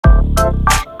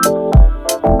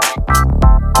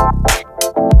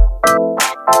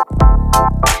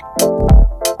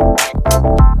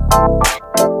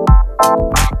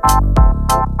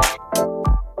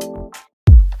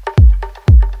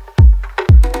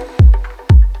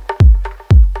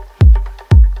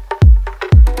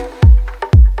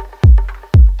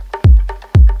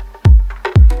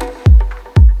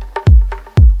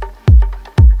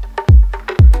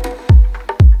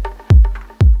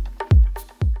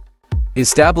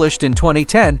Established in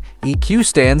 2010, EQ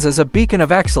stands as a beacon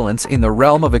of excellence in the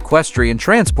realm of equestrian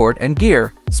transport and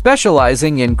gear.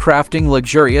 Specializing in crafting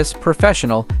luxurious,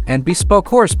 professional, and bespoke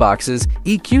horse boxes,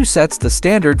 EQ sets the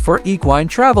standard for equine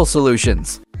travel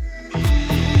solutions.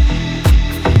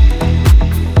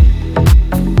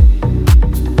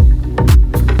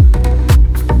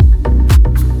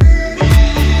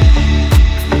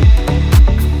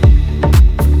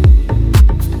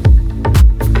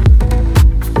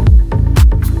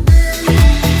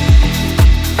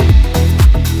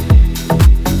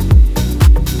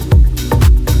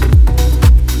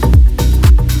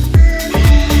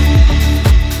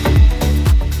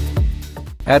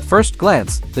 At first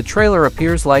glance, the trailer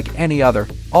appears like any other,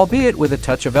 albeit with a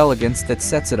touch of elegance that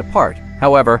sets it apart.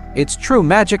 However, its true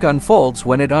magic unfolds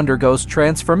when it undergoes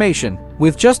transformation.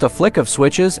 With just a flick of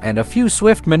switches and a few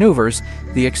swift maneuvers,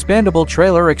 the expandable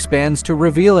trailer expands to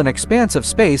reveal an expanse of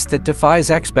space that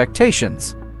defies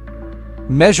expectations.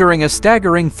 Measuring a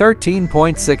staggering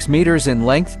 13.6 meters in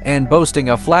length and boasting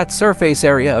a flat surface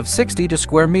area of 60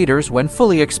 square meters when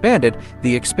fully expanded,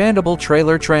 the expandable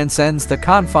trailer transcends the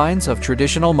confines of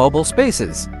traditional mobile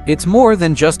spaces. It's more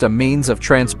than just a means of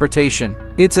transportation.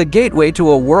 It's a gateway to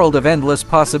a world of endless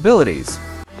possibilities.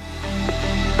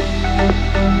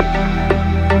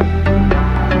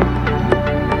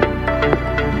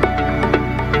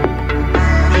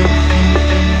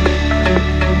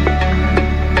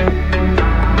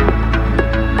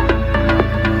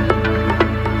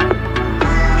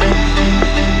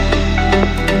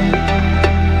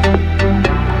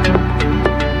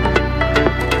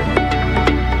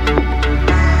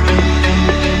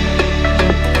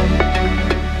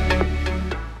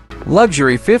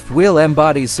 Luxury fifth wheel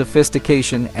embodies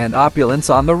sophistication and opulence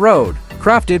on the road.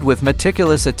 Crafted with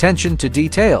meticulous attention to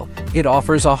detail, it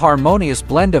offers a harmonious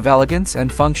blend of elegance and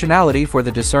functionality for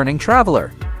the discerning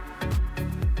traveler.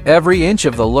 Every inch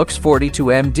of the Luxe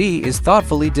 42MD is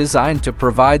thoughtfully designed to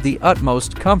provide the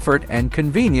utmost comfort and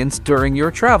convenience during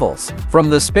your travels. From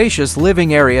the spacious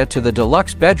living area to the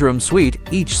deluxe bedroom suite,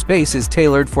 each space is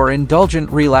tailored for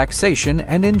indulgent relaxation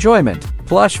and enjoyment.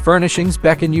 Plush furnishings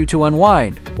beckon you to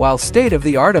unwind, while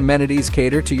state-of-the-art amenities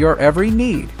cater to your every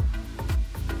need.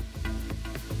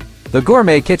 The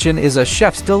gourmet kitchen is a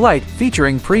chef's delight,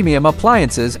 featuring premium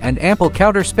appliances and ample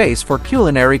counter space for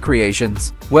culinary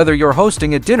creations. Whether you're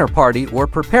hosting a dinner party or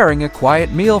preparing a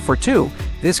quiet meal for two,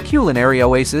 this culinary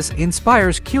oasis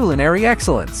inspires culinary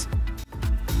excellence.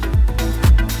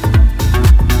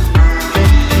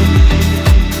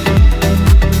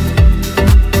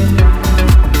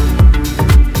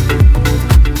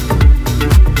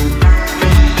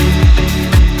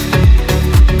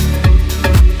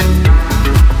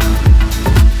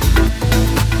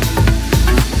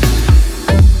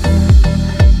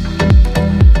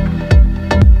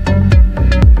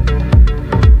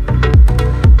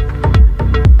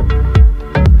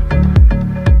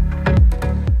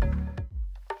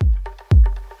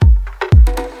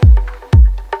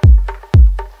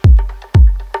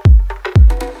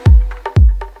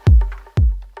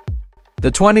 The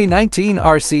 2019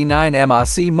 RC9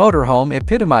 MAC motorhome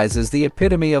epitomizes the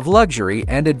epitome of luxury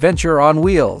and adventure on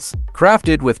wheels.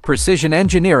 Crafted with precision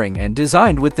engineering and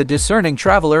designed with the discerning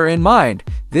traveler in mind,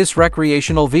 this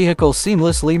recreational vehicle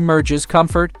seamlessly merges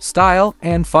comfort, style,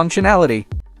 and functionality.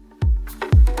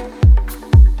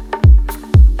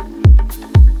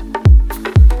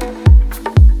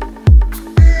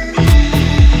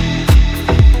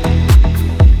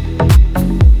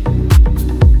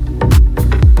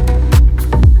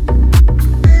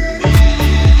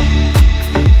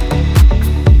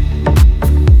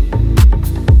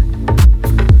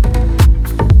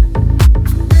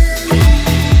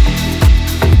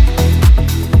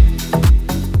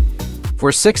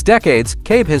 For 6 decades,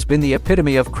 KABE has been the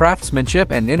epitome of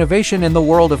craftsmanship and innovation in the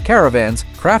world of caravans,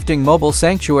 crafting mobile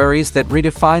sanctuaries that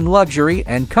redefine luxury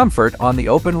and comfort on the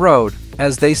open road.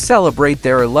 As they celebrate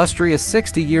their illustrious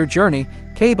 60-year journey,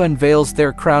 KABE unveils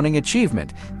their crowning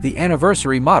achievement, the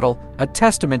anniversary model, a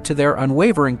testament to their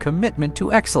unwavering commitment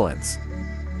to excellence.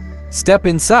 Step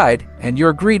inside, and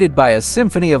you're greeted by a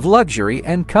symphony of luxury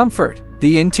and comfort.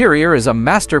 The interior is a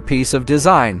masterpiece of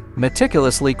design,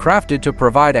 meticulously crafted to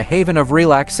provide a haven of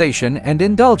relaxation and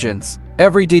indulgence.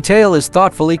 Every detail is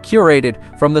thoughtfully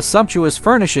curated, from the sumptuous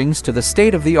furnishings to the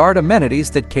state-of-the-art amenities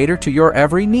that cater to your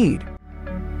every need.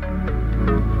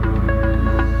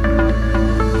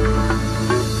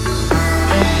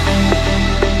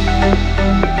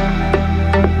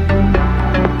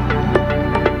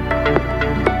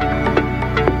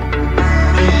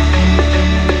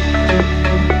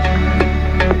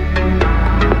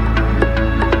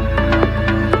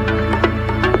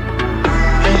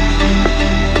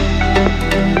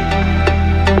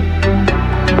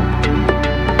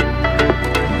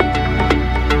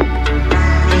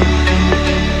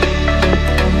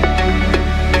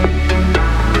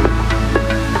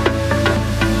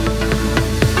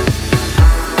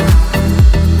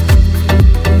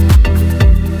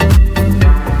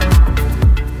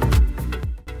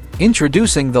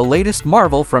 Introducing the latest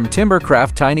marvel from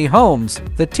Timbercraft tiny homes,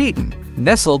 the Titan.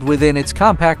 Nestled within its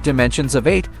compact dimensions of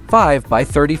 8.5 by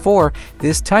 34,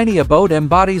 this tiny abode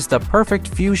embodies the perfect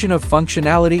fusion of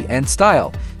functionality and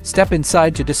style. Step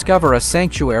inside to discover a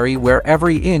sanctuary where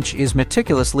every inch is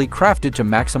meticulously crafted to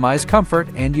maximize comfort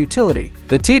and utility.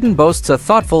 The Titan boasts a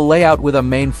thoughtful layout with a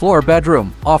main floor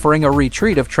bedroom, offering a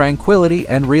retreat of tranquility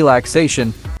and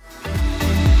relaxation.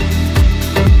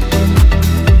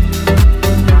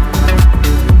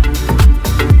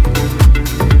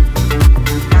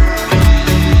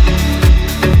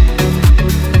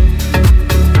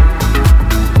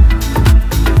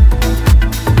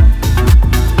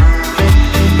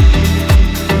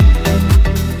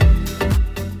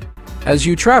 As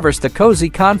you traverse the cozy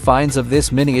confines of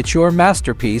this miniature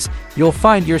masterpiece, you'll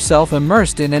find yourself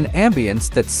immersed in an ambience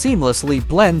that seamlessly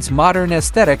blends modern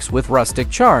aesthetics with rustic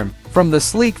charm. From the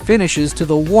sleek finishes to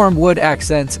the warm wood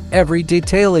accents, every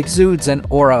detail exudes an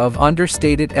aura of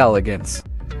understated elegance.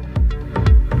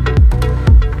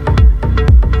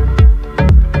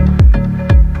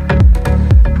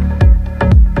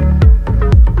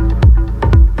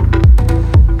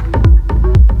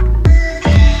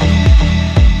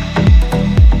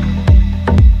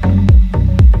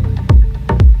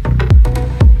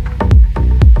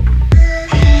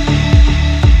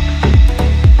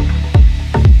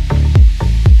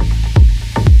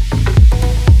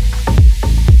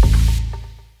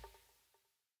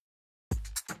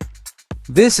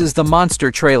 This is the Monster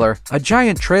Trailer, a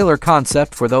giant trailer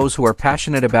concept for those who are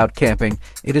passionate about camping.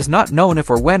 It is not known if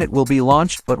or when it will be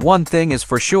launched, but one thing is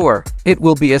for sure: it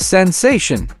will be a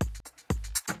sensation.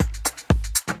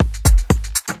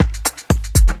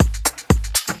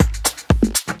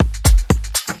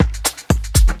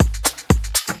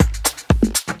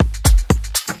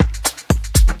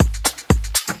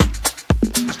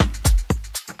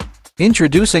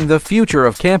 Introducing the future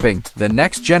of camping, the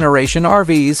next generation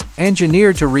RVs,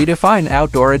 engineered to redefine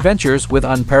outdoor adventures with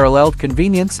unparalleled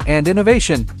convenience and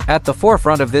innovation. At the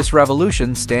forefront of this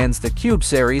revolution stands the KABE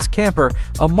series camper,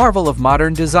 a marvel of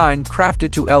modern design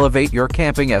crafted to elevate your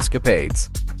camping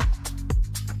escapades.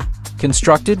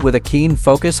 Constructed with a keen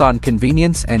focus on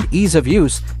convenience and ease of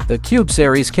use, the KABE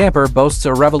series camper boasts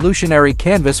a revolutionary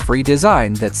canvas-free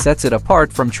design that sets it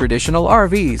apart from traditional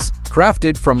RVs.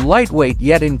 Crafted from lightweight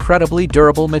yet incredibly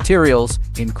durable materials,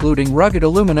 including rugged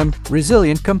aluminum,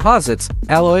 resilient composites,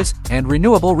 alloys, and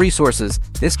renewable resources,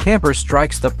 this camper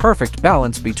strikes the perfect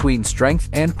balance between strength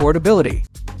and portability.